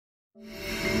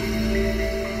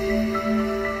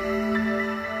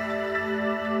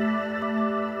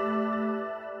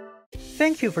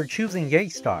Thank you for choosing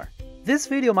Yeastar. This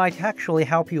video might actually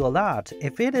help you a lot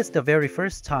if it is the very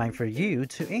first time for you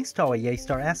to install a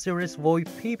Yeastar S-Series VoIP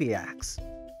PBX.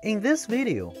 In this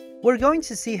video, we're going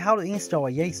to see how to install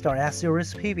a Yeastar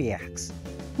S-Series PBX.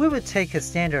 We will take a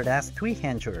standard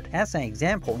S300 as an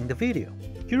example in the video.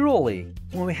 Usually,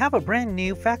 when we have a brand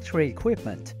new factory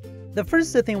equipment, the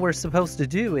first thing we're supposed to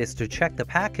do is to check the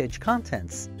package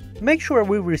contents. Make sure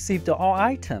we received all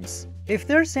items. If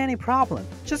there's any problem,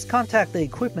 just contact the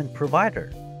equipment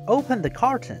provider. Open the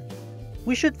carton.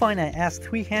 We should find an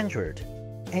S300,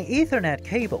 an Ethernet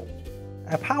cable,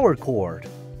 a power cord,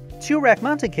 2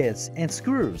 rack-mounted kits and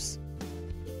screws,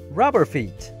 rubber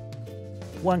feet,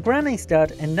 1 grounding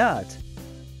stud and nut,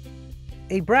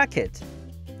 a bracket,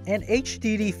 and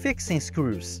HDD fixing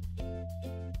screws.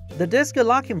 The disc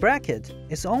locking bracket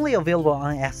is only available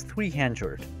on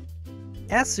S300.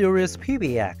 S-Series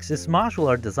PBX is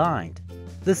modular designed.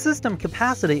 The system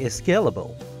capacity is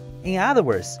scalable. In other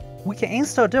words, we can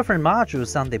install different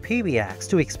modules on the PBX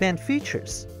to expand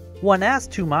features. One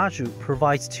S2 module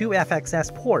provides 2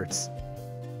 FXS ports.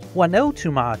 One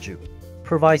O2 module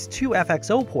provides 2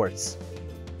 FXO ports.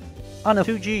 On a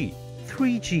 2G,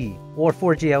 3G, or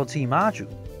 4G LTE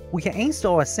module, we can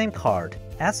install a SIM card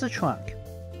as a trunk.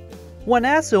 One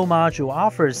SO module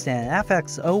offers an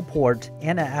FXO port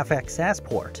and an FXS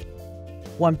port.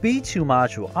 One B2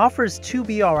 module offers 2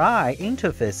 BRI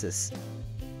interfaces.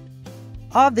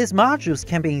 All these modules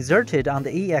can be inserted on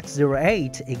the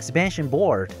EX08 expansion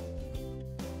board.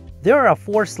 There are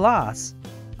 4 slots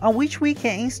on which we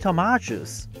can install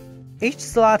modules. Each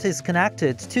slot is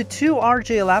connected to 2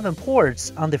 RJ11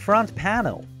 ports on the front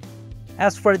panel.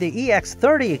 As for the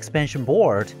EX30 expansion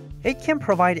board, it can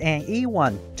provide an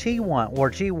E1, T1, or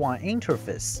G1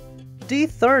 interface.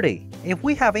 D30, if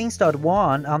we have installed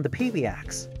one on the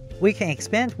PBX, we can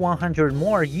expand 100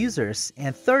 more users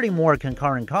and 30 more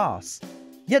concurrent calls.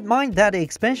 Yet mind that the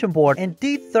expansion board and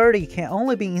D30 can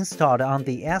only be installed on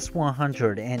the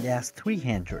S100 and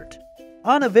S300,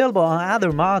 unavailable on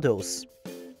other models.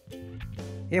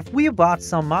 If we bought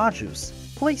some modules,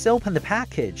 please open the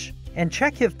package and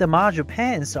check if the module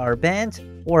pins are bent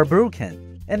or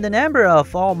broken, and the number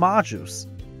of all modules.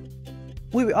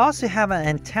 We will also have an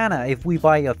antenna if we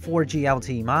buy a 4G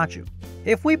LTE module.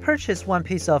 If we purchase one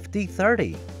piece of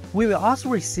D30, we will also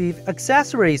receive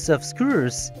accessories of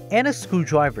screws and a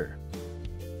screwdriver.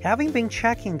 Having been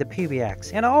checking the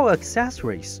PBX and all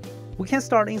accessories, we can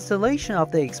start installation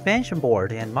of the expansion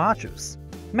board and modules.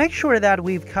 Make sure that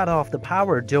we've cut off the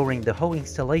power during the whole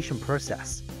installation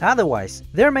process. Otherwise,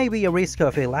 there may be a risk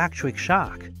of electric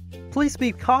shock. Please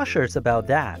be cautious about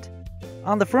that.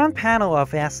 On the front panel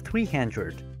of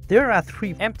S300, there are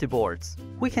 3 empty boards.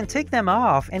 We can take them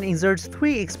off and insert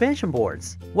 3 expansion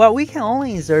boards, while we can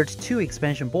only insert 2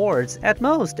 expansion boards at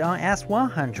most on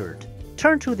S100.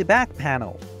 Turn to the back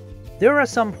panel. There are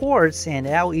some ports and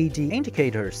LED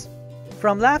indicators.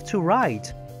 From left to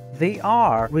right, they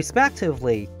are,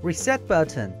 respectively, reset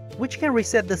button, which can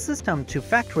reset the system to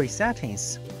factory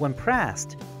settings when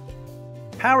pressed,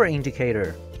 power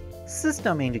indicator,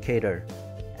 system indicator,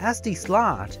 SD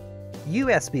slot,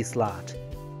 USB slot,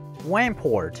 WAN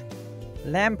port,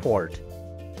 LAN port,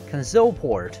 console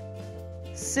port,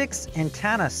 6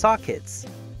 antenna sockets,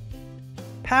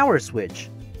 power switch,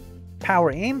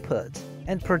 power input,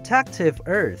 and protective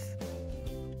earth.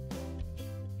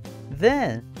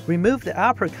 Then, remove the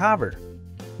upper cover.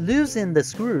 Loosen the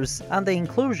screws on the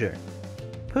enclosure.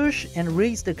 Push and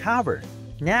raise the cover.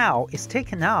 Now it's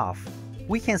taken off.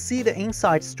 We can see the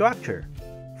inside structure.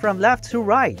 From left to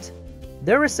right,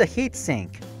 there is a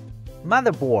heatsink,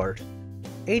 motherboard,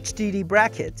 HDD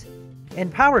bracket,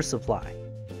 and power supply.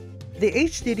 The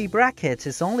HDD bracket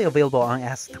is only available on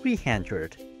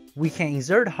S300. We can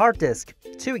insert hard disk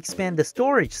to expand the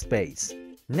storage space.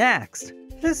 Next,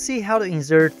 let's see how to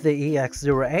insert the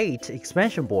EX08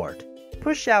 expansion board.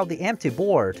 Push out the empty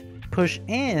board, push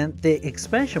in the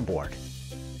expansion board.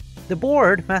 The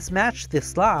board must match the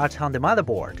slot on the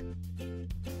motherboard.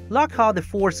 Lock all the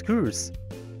 4 screws.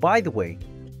 By the way,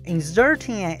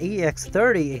 inserting an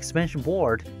EX30 expansion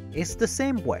board is the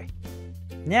same way.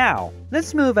 Now,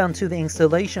 let's move on to the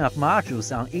installation of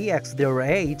modules on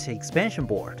EX08 expansion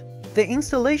board. The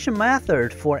installation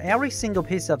method for every single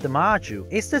piece of the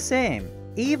module is the same,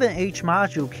 even each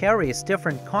module carries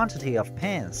different quantity of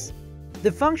pins.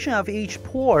 The function of each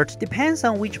port depends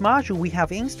on which module we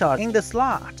have installed in the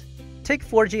slot. Take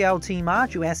 4G LTE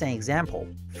module as an example.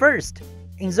 First,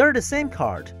 insert the SIM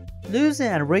card. Loosen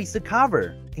and raise the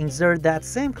cover. Insert that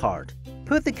SIM card.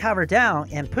 Put the cover down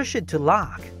and push it to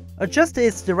lock. Adjust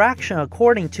its direction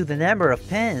according to the number of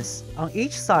pins on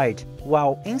each side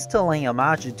while installing a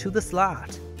module to the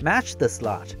slot. Match the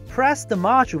slot. Press the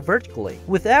module vertically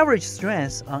with average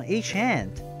strength on each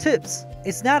end. Tips: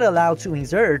 it's not allowed to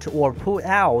insert or pull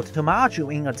out the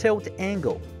module in a tilt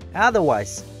angle.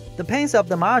 Otherwise, the pins of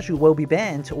the module will be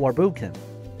bent or broken.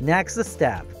 Next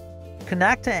step: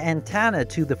 connect an antenna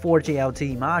to the 4G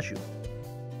LTE module.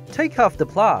 Take off the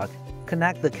plug,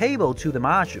 connect the cable to the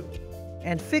module,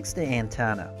 and fix the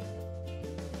antenna.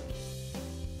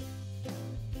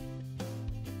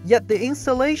 Yet the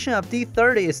installation of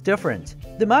D30 is different.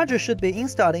 The module should be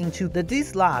installed into the D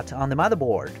slot on the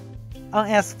motherboard. On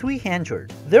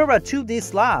S300, there are 2 D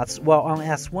slots, while on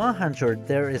S100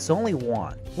 there is only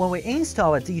one. When we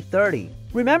install a D30,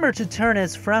 remember to turn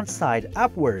its front side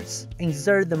upwards.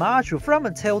 Insert the module from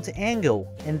a tilt angle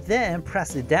and then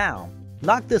press it down.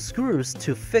 Lock the screws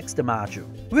to fix the module.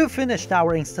 We've finished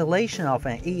our installation of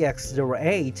an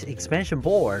EX08 expansion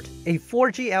board, a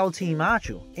 4G LTE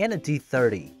module, and a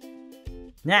D30.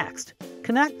 Next,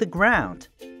 connect the ground.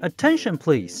 Attention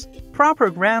please! Proper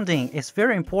grounding is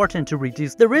very important to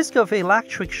reduce the risk of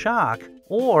electric shock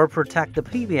or protect the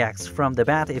PBX from the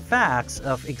bad effects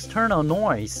of external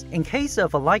noise in case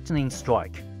of a lightning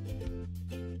strike.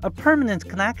 A permanent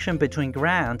connection between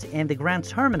ground and the ground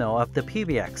terminal of the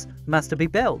PBX must be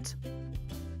built.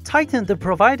 Tighten the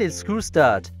provided screw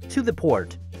stud to the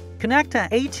port. Connect an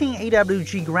 18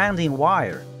 AWG grounding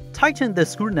wire. Tighten the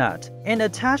screw nut and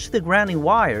attach the grounding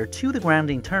wire to the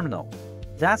grounding terminal.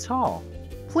 That's all.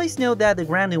 Please note that the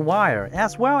grounding wire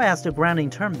as well as the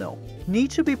grounding terminal need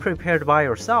to be prepared by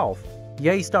yourself.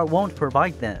 Yeastar won't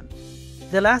provide them.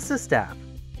 The last step: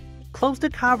 close the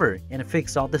cover and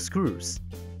fix all the screws.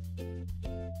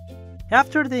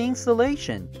 After the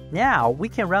installation, now we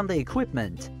can run the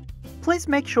equipment. Please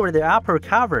make sure the upper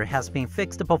cover has been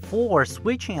fixed before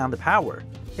switching on the power.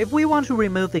 If we want to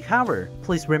remove the cover,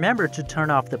 please remember to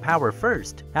turn off the power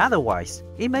first, otherwise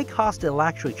it may cause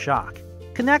electric shock.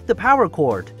 Connect the power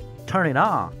cord, turn it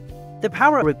on. The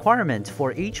power requirement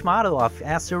for each model of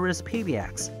S-Series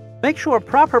PBX. Make sure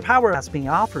proper power has been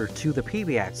offered to the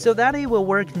PBX so that it will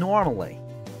work normally.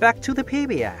 Back to the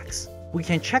PBX. We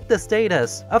can check the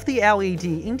status of the LED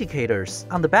indicators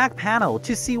on the back panel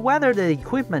to see whether the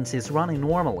equipment is running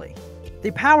normally.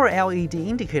 The power LED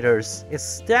indicators is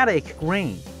static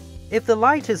green. If the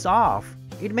light is off,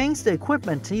 it means the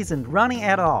equipment isn't running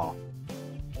at all.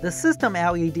 The system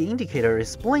LED indicator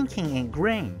is blinking in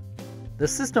green. The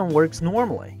system works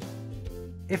normally.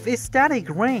 If it's static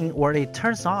green or it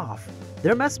turns off,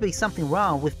 there must be something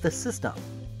wrong with the system.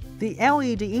 The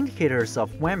LED indicators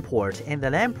of WAN port and the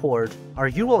LAN port are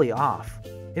usually off.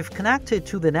 If connected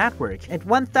to the network at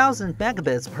 1000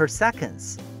 megabits per second,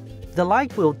 the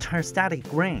light will turn static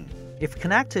green. If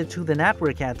connected to the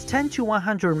network at 10 to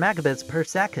 100 megabits per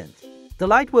second, the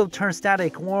light will turn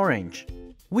static orange.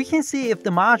 We can see if the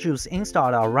modules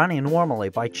installed are running normally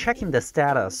by checking the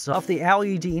status of the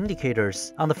LED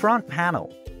indicators on the front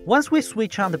panel. Once we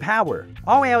switch on the power,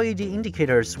 all LED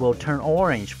indicators will turn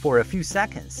orange for a few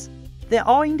seconds. Then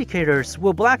all indicators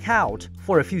will black out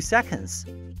for a few seconds.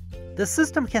 The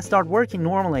system can start working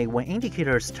normally when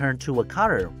indicators turn to a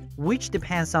color, which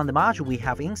depends on the module we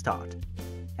have installed.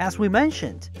 As we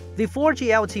mentioned, the 4G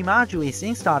LTE module is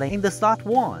installed in the slot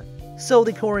 1, so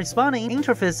the corresponding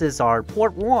interfaces are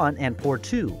port 1 and port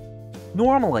 2.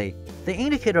 Normally, the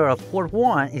indicator of port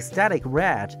 1 is static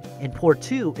red and port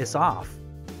 2 is off.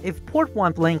 If port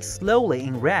 1 blinks slowly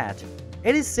in red,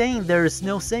 it is saying there is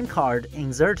no SIM card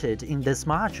inserted in this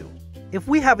module. If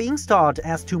we have installed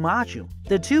S2 module,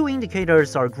 the 2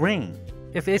 indicators are green.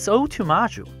 If it's O2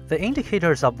 module, the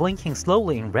indicators are blinking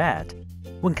slowly in red.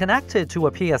 When connected to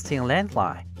a PSTN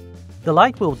landline, the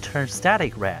light will turn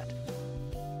static red.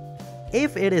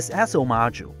 If it is SO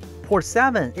module, port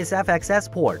 7 is FXS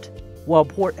port, while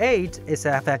port 8 is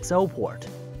FXO port.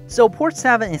 So port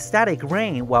 7 is static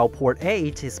green while port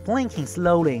 8 is blinking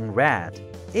slowly in red.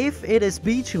 If it is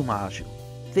B2 module,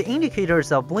 the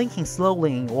indicators are blinking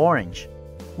slowly in orange.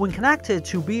 When connected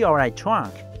to BRI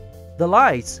trunk, the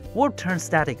lights will turn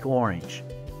static orange.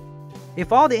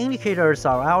 If all the indicators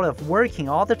are out of working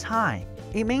all the time,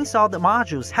 it means all the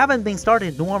modules haven't been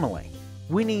started normally.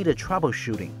 We need a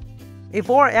troubleshooting. If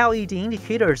all LED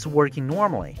indicators working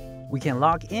normally, we can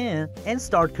log in and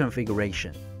start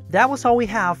configuration. That was all we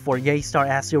have for Yeastar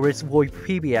S-Series VoIP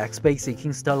PBX basic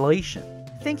installation.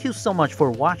 Thank you so much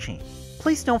for watching.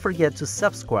 Please don't forget to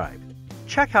subscribe.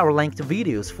 Check our linked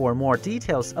videos for more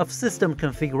details of system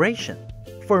configuration.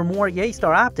 For more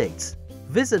Yeastar updates,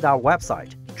 visit our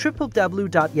website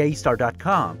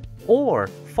www.yeastar.com or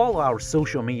follow our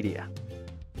social media.